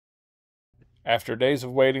After days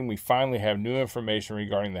of waiting, we finally have new information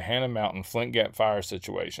regarding the Hannah Mountain Flint Gap Fire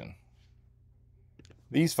situation.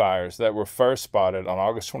 These fires that were first spotted on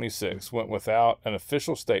August 26 went without an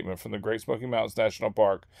official statement from the Great Smoky Mountains National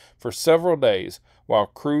Park for several days while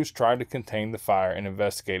crews tried to contain the fire and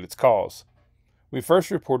investigate its cause. We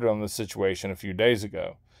first reported on this situation a few days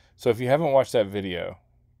ago, so if you haven't watched that video,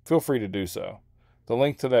 feel free to do so. The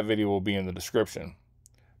link to that video will be in the description.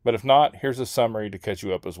 But if not, here's a summary to catch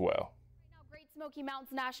you up as well. Smoky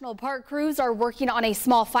Mountains National Park crews are working on a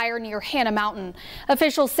small fire near Hannah Mountain.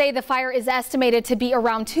 Officials say the fire is estimated to be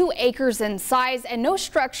around 2 acres in size and no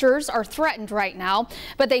structures are threatened right now,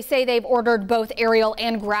 but they say they've ordered both aerial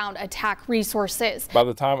and ground attack resources. By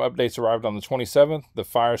the time updates arrived on the 27th, the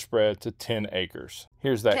fire spread to 10 acres.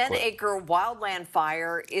 Here's that clip. 10-acre wildland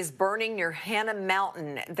fire is burning near Hannah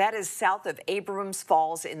Mountain. That is south of Abrams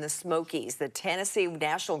Falls in the Smokies. The Tennessee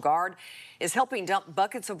National Guard is helping dump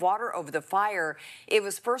buckets of water over the fire. It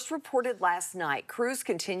was first reported last night. Crews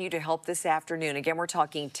continue to help this afternoon. Again, we're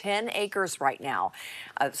talking 10 acres right now.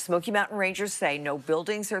 Smoky Mountain Rangers say no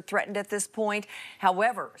buildings are threatened at this point.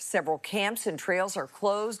 However, several camps and trails are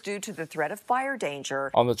closed due to the threat of fire danger.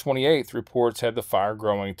 On the 28th, reports had the fire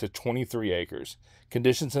growing to 23 acres.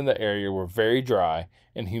 Conditions in the area were very dry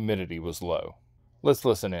and humidity was low. Let's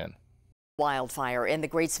listen in. Wildfire in the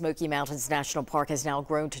Great Smoky Mountains National Park has now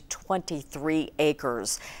grown to 23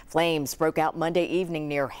 acres. Flames broke out Monday evening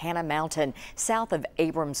near Hannah Mountain, south of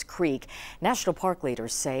Abrams Creek. National Park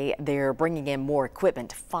leaders say they're bringing in more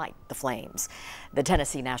equipment to fight the flames. The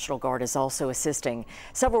Tennessee National Guard is also assisting.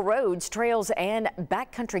 Several roads, trails, and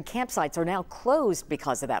backcountry campsites are now closed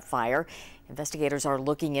because of that fire. Investigators are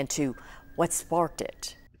looking into what sparked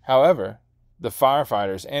it. However, the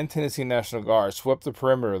firefighters and Tennessee National Guard swept the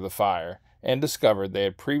perimeter of the fire and discovered they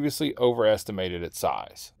had previously overestimated its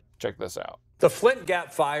size. Check this out. The Flint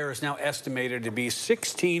Gap Fire is now estimated to be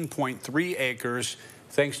 16.3 acres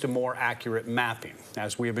thanks to more accurate mapping.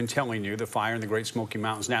 As we have been telling you, the fire in the Great Smoky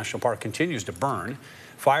Mountains National Park continues to burn.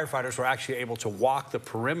 Firefighters were actually able to walk the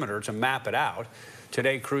perimeter to map it out.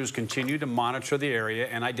 Today, crews continue to monitor the area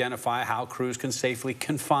and identify how crews can safely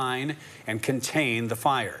confine and contain the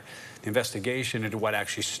fire. The investigation into what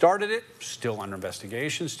actually started it, still under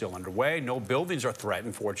investigation, still underway. No buildings are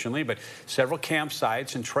threatened, fortunately, but several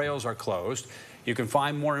campsites and trails are closed. You can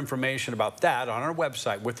find more information about that on our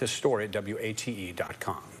website with this story at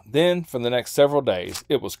WATE.com. Then, for the next several days,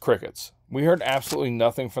 it was crickets. We heard absolutely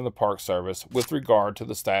nothing from the Park Service with regard to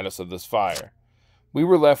the status of this fire. We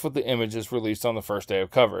were left with the images released on the first day of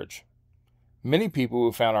coverage. Many people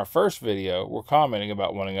who found our first video were commenting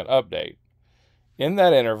about wanting an update. In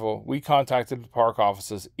that interval, we contacted the park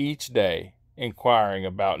offices each day inquiring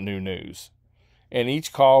about new news. In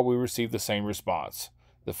each call, we received the same response.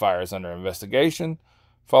 The fire is under investigation,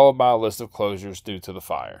 followed by a list of closures due to the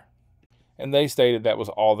fire. And they stated that was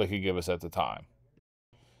all they could give us at the time.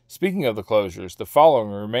 Speaking of the closures, the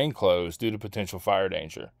following remain closed due to potential fire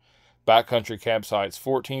danger. Backcountry campsites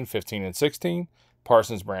 14, 15, and 16,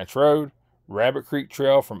 Parsons Branch Road, Rabbit Creek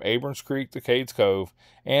Trail from Abrams Creek to Cades Cove,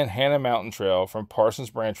 and Hannah Mountain Trail from Parsons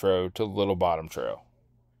Branch Road to Little Bottom Trail.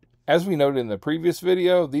 As we noted in the previous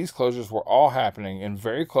video, these closures were all happening in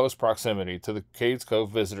very close proximity to the Cades Cove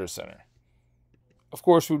Visitor Center. Of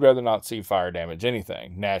course, we'd rather not see fire damage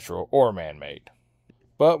anything, natural or man-made.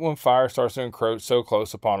 But when fire starts to encroach so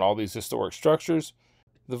close upon all these historic structures,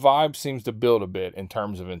 the vibe seems to build a bit in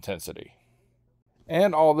terms of intensity.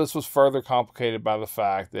 And all this was further complicated by the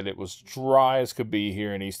fact that it was dry as could be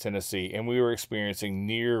here in East Tennessee and we were experiencing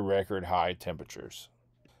near record high temperatures.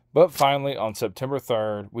 But finally, on September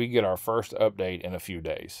 3rd, we get our first update in a few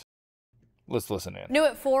days. Let's listen in. New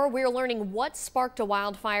at 4, we're learning what sparked a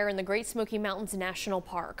wildfire in the Great Smoky Mountains National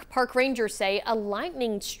Park. Park rangers say a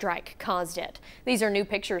lightning strike caused it. These are new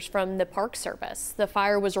pictures from the Park Service. The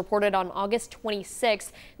fire was reported on August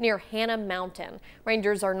 26th near Hannah Mountain.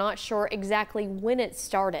 Rangers are not sure exactly when it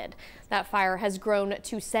started. That fire has grown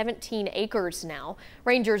to 17 acres now.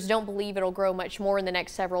 Rangers don't believe it'll grow much more in the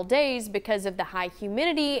next several days because of the high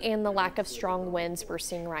humidity and the lack of strong winds we're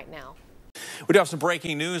seeing right now. We do have some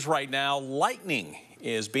breaking news right now. Lightning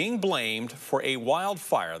is being blamed for a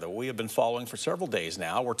wildfire that we have been following for several days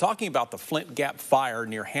now. We're talking about the Flint Gap Fire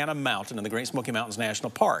near Hannah Mountain in the Great Smoky Mountains National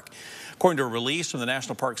Park. According to a release from the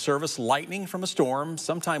National Park Service, lightning from a storm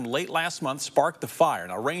sometime late last month sparked the fire.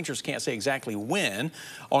 Now, rangers can't say exactly when,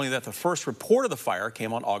 only that the first report of the fire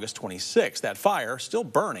came on August 26th. That fire, still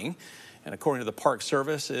burning, and according to the Park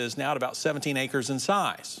Service, is now at about 17 acres in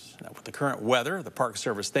size. Now, with the current weather, the Park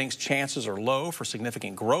Service thinks chances are low for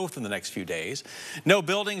significant growth in the next few days. No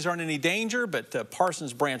buildings are in any danger, but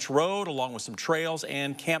Parsons Branch Road, along with some trails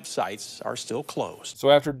and campsites, are still closed.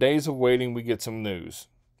 So after days of waiting, we get some news.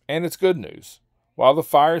 And it's good news. While the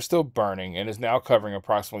fire is still burning and is now covering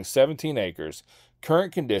approximately 17 acres,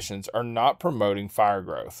 current conditions are not promoting fire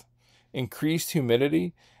growth. Increased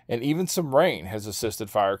humidity and even some rain has assisted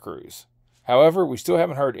fire crews. However, we still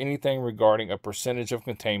haven't heard anything regarding a percentage of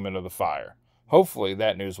containment of the fire. Hopefully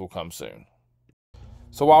that news will come soon.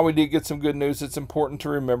 So while we did get some good news, it's important to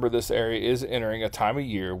remember this area is entering a time of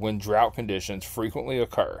year when drought conditions frequently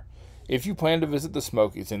occur. If you plan to visit the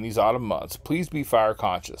Smokies in these autumn months, please be fire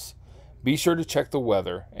conscious. Be sure to check the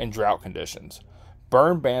weather and drought conditions.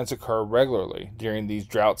 Burn bans occur regularly during these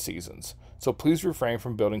drought seasons, so please refrain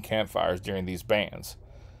from building campfires during these bans.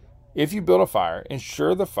 If you build a fire,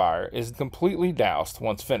 ensure the fire is completely doused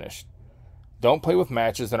once finished. Don't play with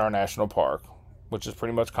matches in our national park, which is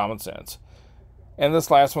pretty much common sense. And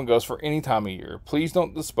this last one goes for any time of year. Please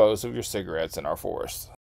don't dispose of your cigarettes in our forests.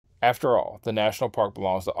 After all, the national park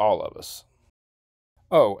belongs to all of us.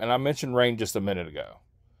 Oh, and I mentioned rain just a minute ago.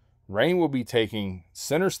 Rain will be taking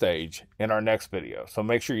center stage in our next video, so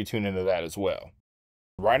make sure you tune into that as well.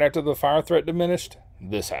 Right after the fire threat diminished,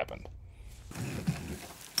 this happened.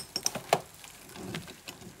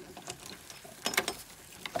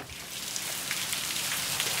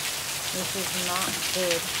 This is not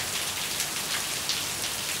good.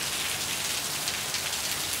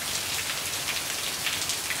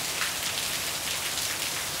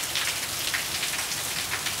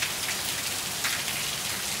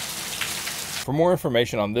 For more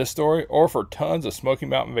information on this story, or for tons of Smoky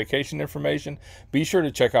Mountain vacation information, be sure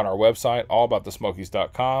to check out our website,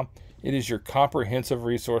 allaboutthesmokies.com. It is your comprehensive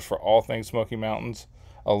resource for all things Smoky Mountains.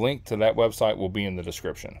 A link to that website will be in the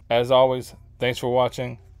description. As always, thanks for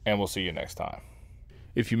watching, and we'll see you next time.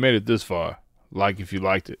 If you made it this far, like if you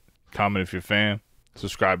liked it, comment if you're a fan,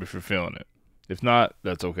 subscribe if you're feeling it. If not,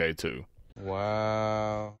 that's okay too.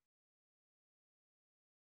 Wow.